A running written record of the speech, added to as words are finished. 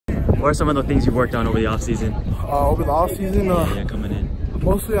What are some of the things you've worked on over the offseason? Over the offseason? Yeah, coming in.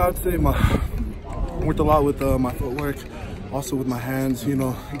 Mostly I'd say I worked a lot with my footwork, also with my hands, you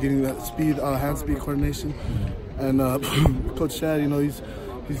know, getting that speed, hand speed coordination. And Coach Chad, you know, he's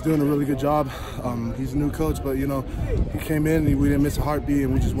doing a really good job. He's a new coach, but you know, he came in and we didn't miss a heartbeat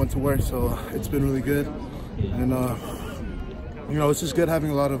and we just went to work, so it's been really good. And you know, it's just good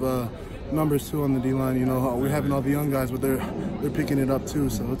having a lot of numbers too on the D-line. You know, we're having all the young guys, but they're picking it up too,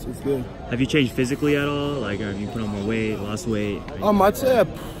 so it's good. Have you changed physically at all? Like, have you put on more weight, lost weight? I'd say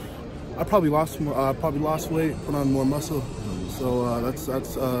I probably lost more, weight, put on more muscle. So that's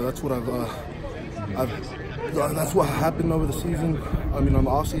what happened over the season. I mean, on the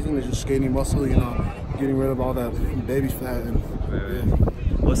off season, is just gaining muscle, you know, getting rid of all that baby fat. And yeah.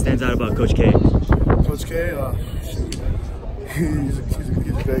 What stands out about Coach K? Coach K, he's a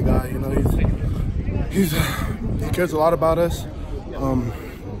great guy. You know, he cares a lot about us.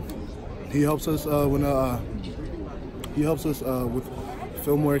 He helps us with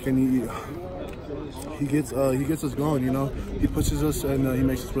film work, and he gets us going. You know, he pushes us and he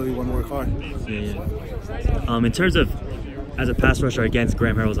makes us really want to work hard. Yeah. In terms of as a pass rusher against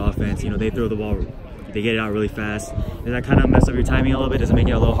Graham Harrell's offense, you know, they throw the ball, they get it out really fast. Does that kind of mess up your timing a little bit? Does it make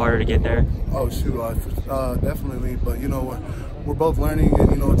it a little harder to get there? Oh shoot, definitely. But you know, we're both learning,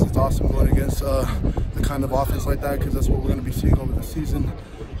 and you know, it's awesome going against the kind of offense like that, because that's what we're going to be seeing over the season.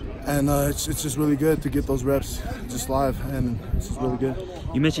 And it's just really good to get those reps just live, and it's just really good.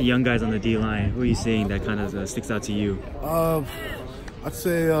 You mentioned young guys on the D-line. Who are you seeing that kind of sticks out to you? I'd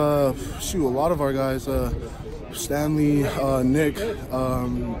say, shoot, a lot of our guys, Stanley, Nick,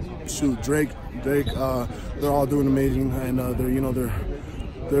 Drake, they're all doing amazing, and they're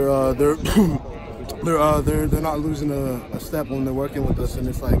not losing a step when they're working with us, and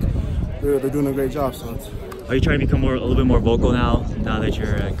it's like they're doing a great job. So are you trying to become a little bit more vocal now that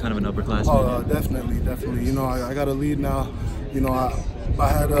you're kind of an upperclassman? Oh, definitely. You know, I got a lead now. You know, I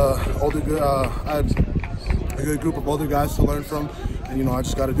had I had a good group of older guys to learn from, and you know, I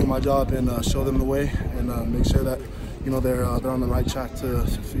just got to do my job and show them the way, and make sure that, you know, they're on the right track to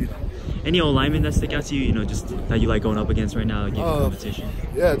succeed. Any old linemen that stick out to you? You know, just that you like going up against right now, giving competition?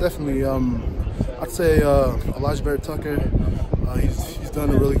 Yeah, definitely. I'd say Elijah Barrett-Tucker. He's done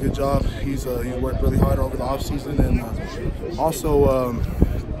a really good job. He's worked really hard over the offseason, and also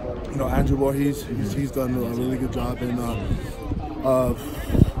you know, Andrew Voorhees. He's done a really good job, and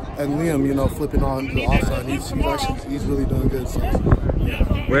Liam, you know, flipping on the offside. He's really doing good. So.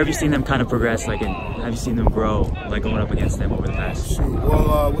 Where have you seen them kind of progress? Like, have you seen them grow, like going up against them over the past? Shoot.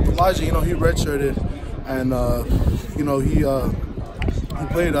 Well, with Elijah, you know, he redshirted, and you know, he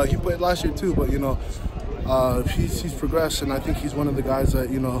played last year too. But you know, he's progressed, and I think he's one of the guys that,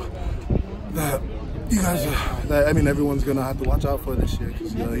 you know, that I mean, everyone's gonna have to watch out for this year,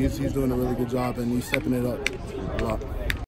 because he's doing a really good job, and he's stepping it up a lot.